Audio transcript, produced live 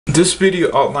This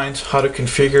video outlines how to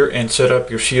configure and set up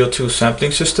your CO2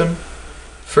 sampling system.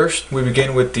 First, we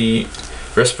begin with the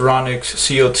Respironics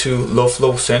CO2 low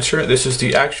flow sensor. This is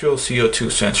the actual CO2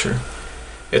 sensor.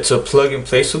 It's a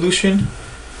plug-and-play solution.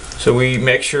 So we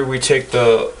make sure we take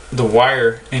the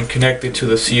wire and connect it to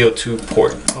the CO2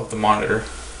 port of the monitor.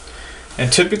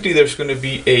 And typically there's going to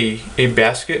be a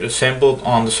basket assembled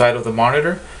on the side of the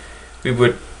monitor. We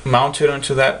would mount it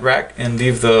onto that rack and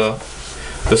leave the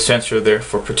sensor there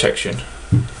for protection.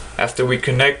 After we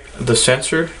connect the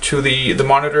sensor to the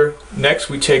monitor, next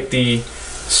we take the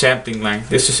sampling line.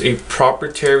 This is a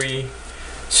proprietary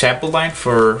sample line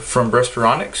from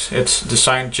Respironics. It's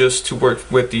designed just to work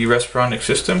with the Respironics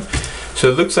system.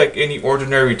 So it looks like any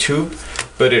ordinary tube,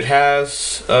 but it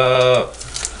has a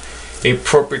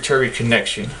proprietary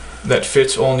connection that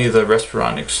fits only the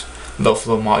Respironics low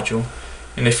flow module.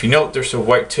 And if you note, there's a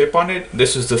white tip on it.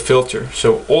 This is the filter.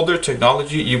 So older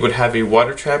technology, you would have a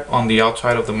water trap on the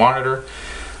outside of the monitor,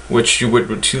 which you would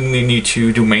routinely need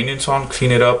to do maintenance on,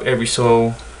 clean it up every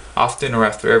so often or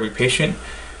after every patient.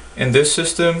 In this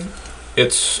system,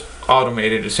 it's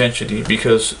automated essentially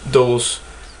because those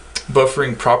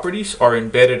buffering properties are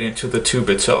embedded into the tube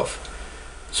itself.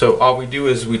 So all we do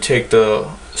is we take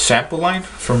the sample line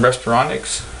from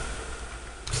Respironics,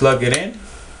 plug it in,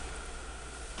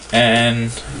 and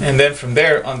then from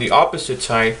there on the opposite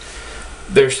side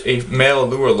there's a male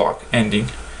lure lock ending,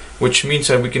 which means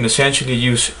that we can essentially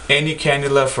use any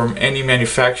cannula from any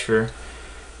manufacturer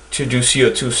to do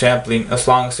CO2 sampling as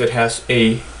long as it has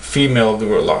a female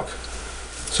lure lock.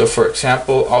 So for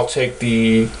example, I'll take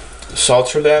the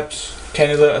Salter Labs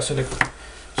cannula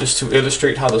just to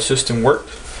illustrate how the system worked.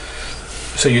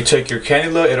 So you take your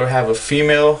cannula, it'll have a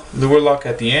female lure lock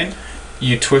at the end,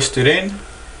 you twist it in,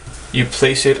 you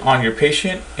place it on your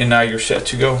patient, and now you're set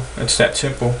to go. It's that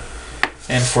simple.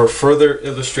 And for further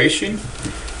illustration,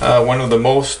 one of the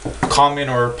most common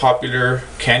or popular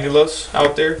cannulas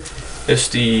out there is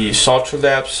the Salter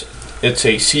Labs. It's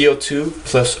a CO2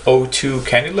 plus O2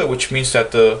 cannula, which means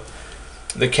that the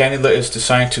cannula is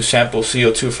designed to sample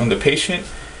CO2 from the patient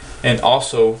and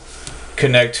also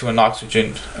connect to an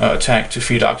oxygen tank to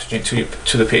feed oxygen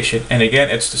to the patient. And again,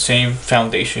 it's the same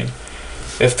foundation.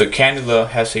 If the cannula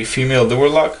has a female lure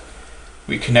lock,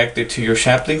 we connect it to your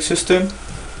sampling system,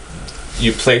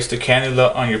 you place the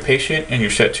cannula on your patient, and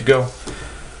you're set to go.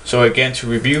 So again, to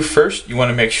review, first you want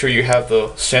to make sure you have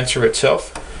the sensor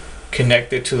itself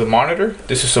connected to the monitor.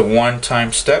 This is a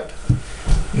one-time step.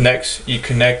 Next, you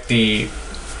connect the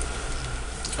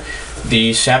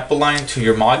sample line to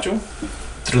your module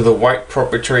through the white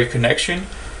proprietary connection.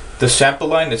 The sample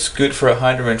line is good for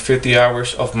 150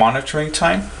 hours of monitoring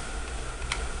time.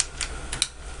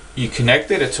 You connect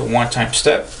it, it's a one-time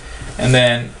step, and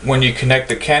then when you connect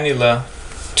the cannula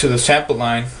to the sample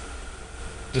line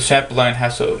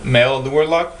has a male lure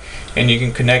lock, and you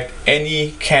can connect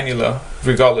any cannula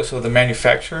regardless of the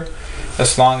manufacturer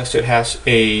as long as it has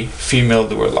a female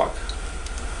lure lock.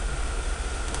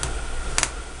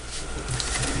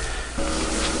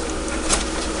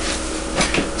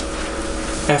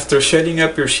 After setting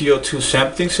up your CO2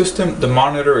 sampling system, the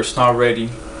monitor is now ready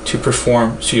to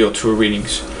perform CO2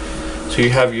 readings. So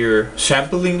you have your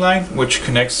sampling line, which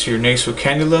connects to your nasal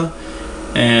cannula,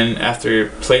 and after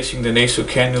placing the nasal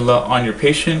cannula on your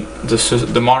patient,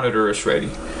 the monitor is ready.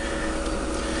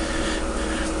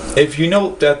 If you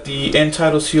note that the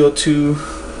Untitled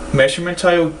CO2 measurement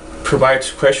tile provides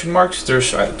question marks,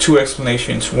 there's two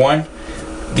explanations. One,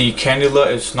 the cannula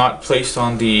is not placed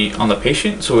on the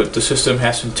patient, so the system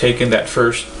hasn't taken that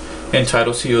first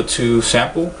Untitled CO2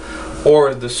 sample,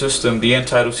 or the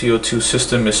Untitled CO2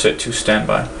 system is set to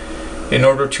standby. In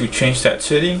order to change that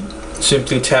setting,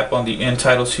 simply tap on the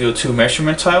Untitled CO2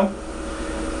 measurement tile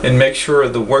and make sure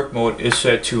the work mode is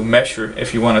set to measure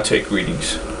if you want to take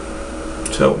readings.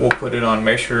 So we'll put it on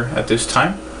measure at this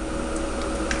time.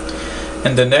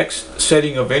 And the next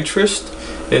setting of interest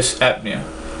is apnea.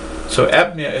 So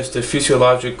apnea is the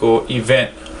physiological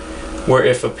event where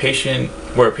a patient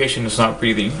is not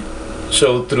breathing.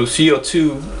 So through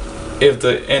CO2, if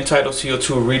the Untitled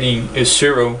CO2 reading is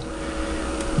 0,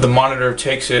 the monitor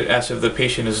takes it as if the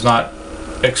patient is not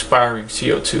expiring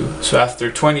CO2. So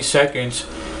after 20 seconds,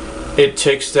 it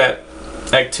takes that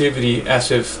activity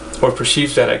as if, or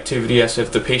perceives that activity as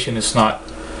if the patient is not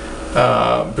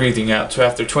breathing out. So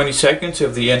after 20 seconds,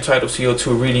 if the Untitled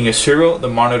CO2 reading is 0, the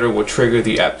monitor will trigger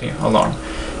the apnea alarm.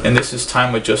 And this is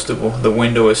time adjustable. The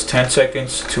window is 10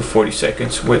 seconds to 40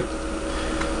 seconds, with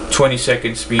 20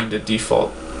 seconds being the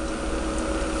default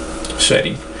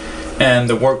setting. And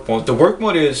the work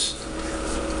mode is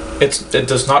it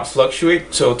does not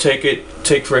fluctuate. So take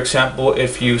for example,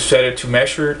 if you set it to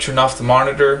measure, turn off the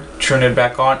monitor, turn it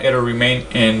back on, it'll remain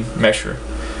in measure.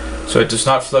 So it does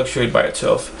not fluctuate by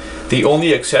itself. The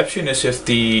only exception is if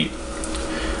the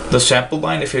sample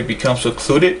line, if it becomes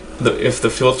occluded, if the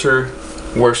filter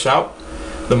wears out,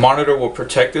 the monitor will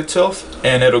protect itself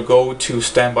and it'll go to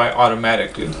standby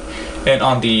automatically. And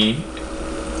on the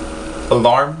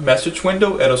alarm message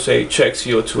window, it'll say check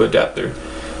CO2 adapter.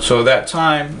 So at that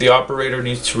time, the operator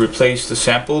needs to replace the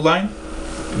sample line,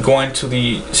 go into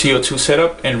the CO2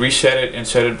 setup and reset it and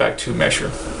set it back to measure.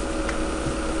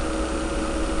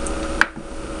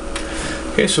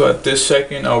 Okay, so at this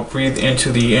second, I'll breathe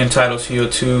into the Untitled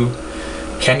CO2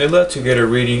 cannula to get a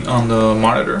reading on the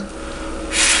monitor.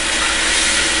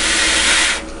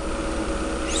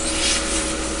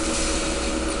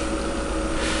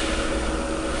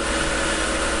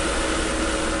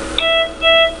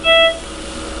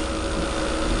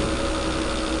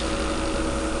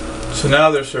 So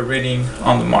now there's a reading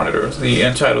on the monitor. The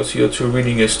Untitled CO2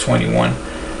 reading is 21.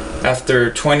 After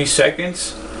 20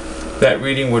 seconds, that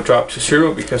reading will drop to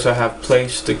 0 because I have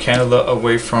placed the cannula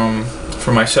away from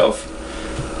myself,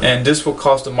 and this will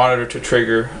cause the monitor to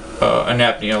trigger an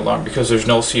apnea alarm because there's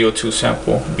no CO2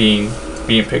 sample being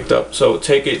picked up. So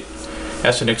take it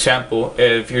as an example.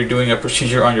 If you're doing a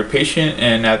procedure on your patient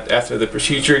and after the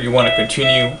procedure you want to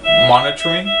continue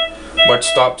monitoring but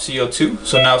stop CO2,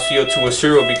 so now CO2 is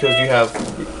 0 because you have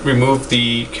removed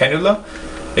the cannula,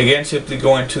 again simply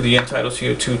go into the Untitled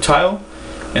CO2 tile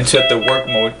and set the work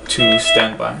mode to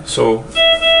standby. So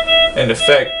in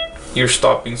effect, you're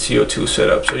stopping CO2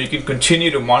 setup. So you can continue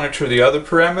to monitor the other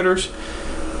parameters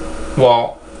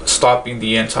while stopping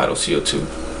the Untitled CO2.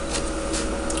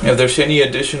 If there's any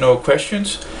additional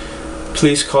questions,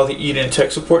 please call the Edan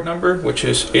tech support number, which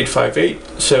is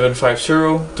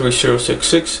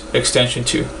 858-750-3066, extension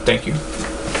 2. Thank you.